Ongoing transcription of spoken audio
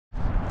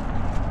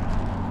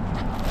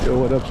Yo,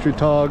 what up, street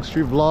togs,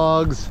 street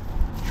vlogs,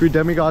 street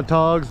demigod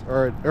togs?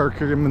 Alright, Eric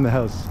Kim in the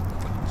house.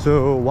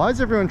 So why is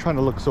everyone trying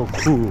to look so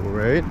cool,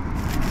 right?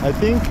 I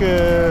think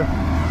in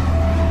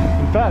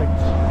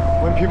fact,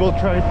 when people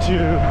try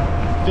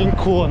to think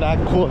cool and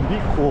act cool and be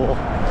cool,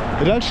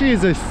 it actually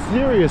is a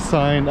serious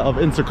sign of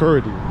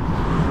insecurity.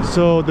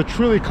 So the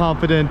truly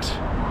confident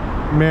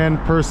man,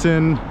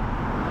 person,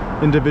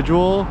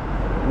 individual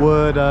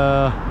would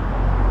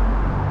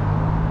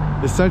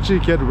essentially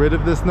get rid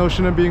of this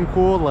notion of being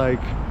cool. Like,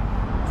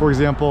 for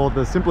example,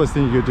 the simplest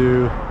thing you could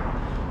do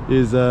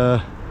is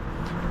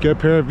get a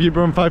pair of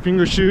Vibram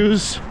 5-finger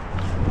shoes,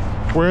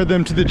 wear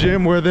them to the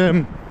gym, wear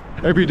them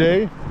every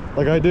day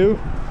like I do.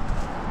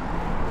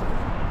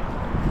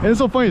 And it's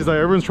so funny, it's like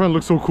everyone's trying to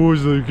look so cool.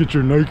 It's like, get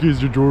your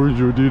Nikes, your Jordans,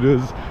 your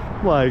Adidas.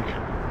 Like,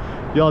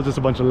 y'all just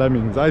a bunch of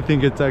lemmings. I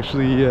think it's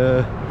actually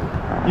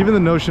even the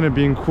notion of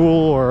being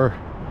cool or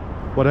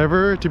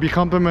whatever, to be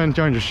complimented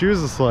on your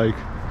shoes, it's like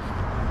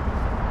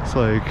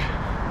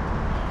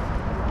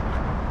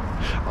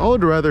I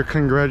would rather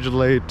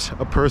congratulate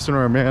a person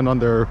or a man on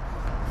their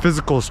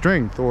physical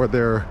strength or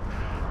their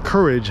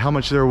courage, how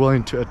much they're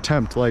willing to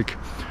attempt. Like,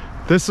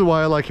 this is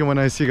why I like it when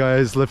I see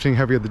guys lifting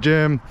heavy at the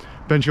gym,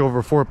 benching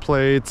over 4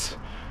 plates,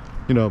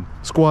 you know,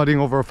 squatting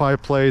over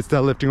 5 plates,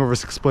 deadlifting over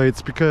 6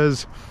 plates,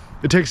 because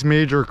it takes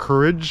major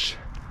courage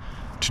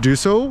to do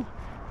so.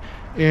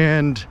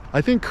 And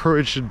I think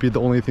courage should be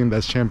the only thing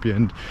that's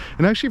championed.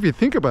 And actually, if you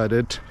think about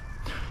it,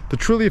 the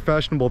truly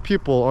fashionable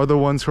people are the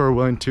ones who are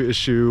willing to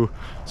issue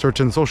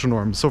certain social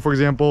norms. So for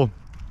example,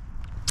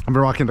 I've been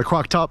rocking the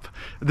croc top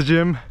at the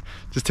gym.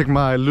 Just take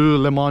my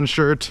Lululemon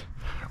shirt,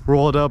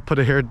 roll it up, put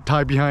a hair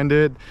tie behind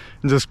it,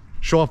 and just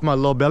show off my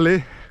little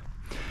belly.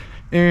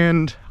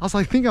 And I was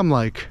like,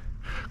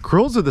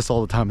 girls do this all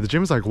the time at the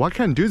gym. It's like, why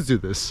can't dudes do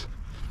this?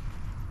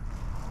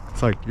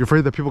 It's like, you're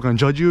afraid that people can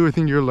judge you or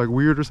think you're like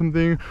weird or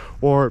something,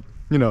 or,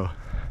 you know,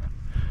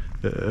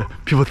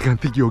 people can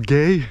think you're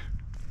gay.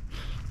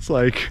 It's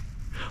like,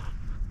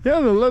 yeah,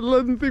 let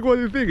them think what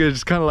you think. It's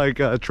just kind of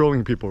like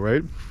trolling people,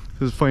 right?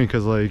 It's funny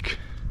because, like,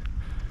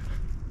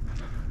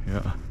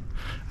 yeah,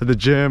 at the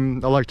gym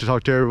I like to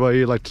talk to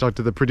everybody. I like to talk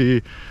to the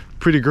pretty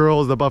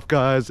girls, the buff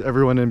guys,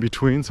 everyone in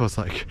between. So it's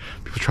like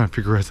people trying to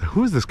figure out, like,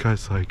 who is this guy?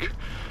 It's like,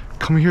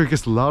 coming here,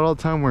 gets loud all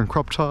the time, wearing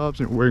crop tops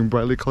and wearing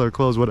brightly colored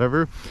clothes,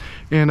 whatever.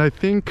 And I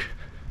think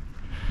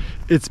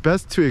it's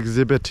best to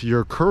exhibit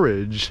your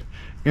courage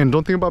and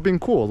don't think about being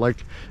cool.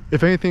 Like,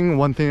 if anything,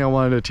 one thing I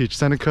wanted to teach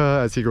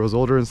Seneca as he grows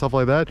older and stuff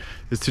like that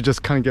is to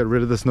just kind of get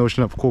rid of this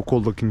notion of cool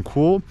looking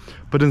cool,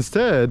 but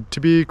instead to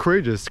be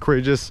courageous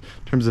in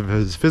terms of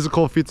his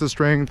physical feats of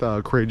strength,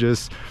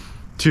 courageous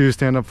to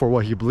stand up for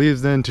what he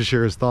believes in, to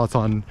share his thoughts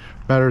on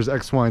matters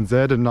X, Y, and Z,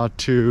 and not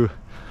to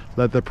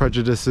let the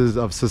prejudices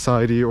of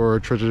society or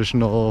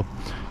traditional,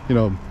 you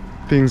know,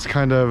 things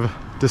kind of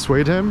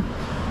dissuade him.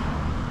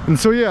 And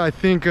so yeah, I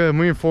think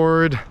moving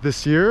forward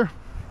this year,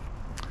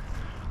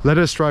 let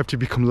us strive to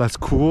become less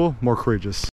cool, more courageous.